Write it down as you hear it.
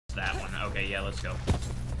That one. Okay, yeah, let's go.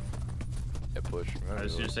 Yeah, push. I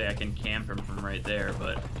was gonna say I can camp him from right there,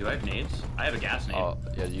 but do I have nades? I have a gas nade. Oh,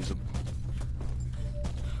 yeah, use them.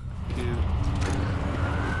 2.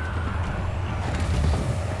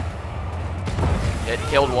 Hit,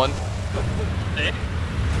 killed one. Hey.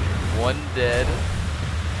 One dead.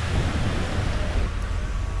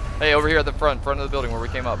 Hey, over here at the front of the building where we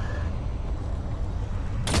came up.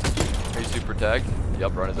 He's super tagged.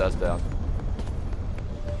 Yup, run his ass down.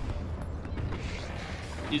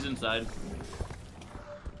 He's inside.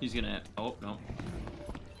 He's gonna. Oh no.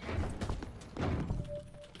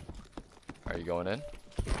 Are you going in?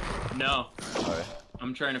 No. Alright.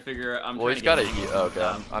 I'm trying to figure out. Well, he's got to eat. Oh,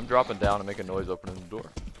 okay. I'm dropping down and making noise opening the door.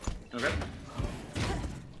 Okay.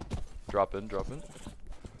 Drop in, drop in.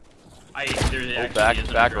 There's Oh, back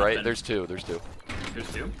right. In. There's two. There's 2?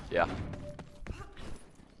 Yeah.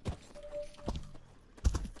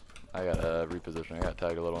 I gotta reposition. I gotta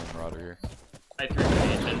tag a little marauder here. I threw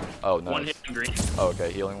grenades in. Oh, nice. One hit in green. Oh,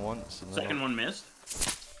 okay. Healing one. Second one missed.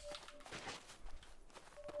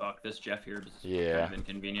 Fuck, this Jeff here is kind of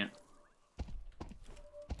inconvenient.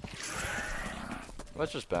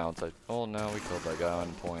 Let's just bounce. Oh no, we killed that guy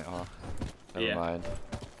on point, huh? Never mind.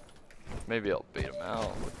 Maybe I'll bait him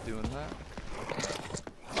out with doing that.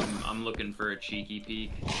 I'm looking for a cheeky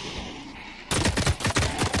peek.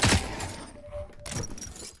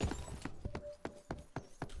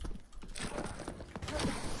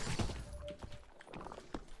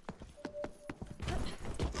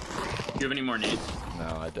 Do you have any more nades?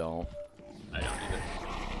 No, I don't. I don't either.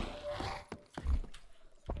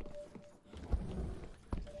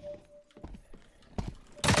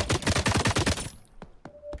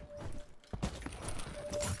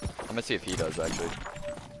 I'm gonna see if he does actually.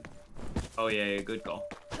 Oh yeah, good call.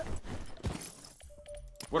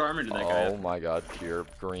 What armor did that guy have? Oh my god, pure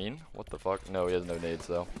green. What the fuck? No, he has no nades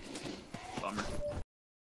though. Bummer.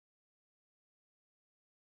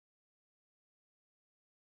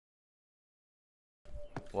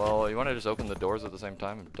 Well, you want to just open the doors at the same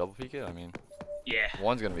time and double peek it? I mean, yeah.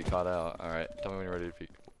 One's gonna be caught out. All right, tell me when you're ready to peek.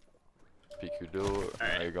 Peek your door. All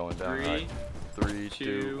right. You're going down. 3, right. 3,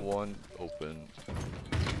 2, 2, 1, open.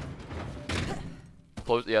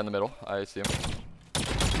 Close. Yeah, in the middle. I see him.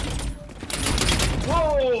 Whoa!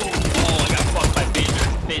 Oh, I got fucked by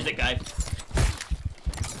phaser. Phase it, guy.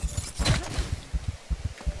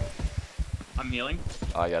 I'm healing.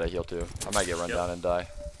 Oh, I gotta heal too. I might get run down and die.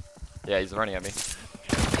 Yeah, he's running at me.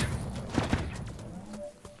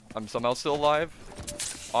 I'm somehow still alive.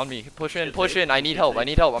 On me. Push in, push in. I need help. I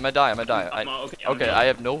need help. I'm gonna die. I'm gonna die. Okay, I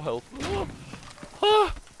have no health.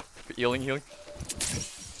 Healing, healing.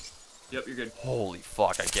 Yep, you're good. Holy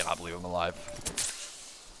fuck, I cannot believe I'm alive.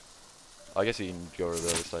 I guess you can go to the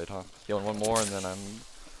other side, huh? Healing one more and then I'm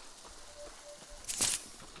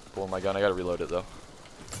pulling my gun. I gotta reload it though.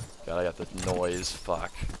 God, I got the noise.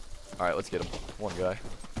 Fuck. Alright, let's get him. One guy.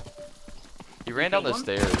 He ran down the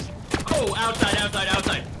stairs. Oh, outside, outside,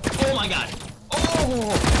 outside. Oh my god.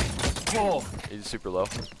 Oh! Oh! He's super low.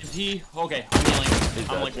 Is he? Okay, I'm healing. He's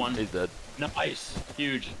I'm dead. like 1. He's dead. Nice.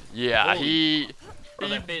 Huge. Yeah, Holy he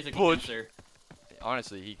that basic pushed. answer.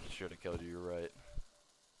 Honestly, he should have killed you, you're right.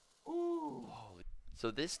 Ooh. Holy. So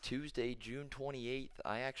this Tuesday, June 28th,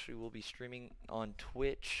 I actually will be streaming on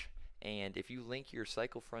Twitch. And if you link your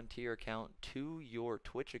Cycle Frontier account to your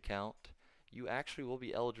Twitch account, you actually will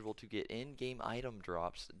be eligible to get in-game item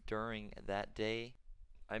drops during that day.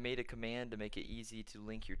 I made a command to make it easy to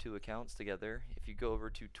link your 2 accounts together. If you go over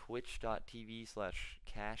to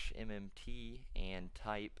twitch.tv/CashMMT and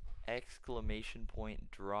type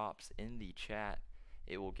 !drops in the chat,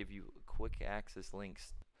 it will give you quick access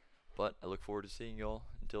links. But I look forward to seeing y'all.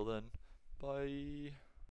 Until then, bye.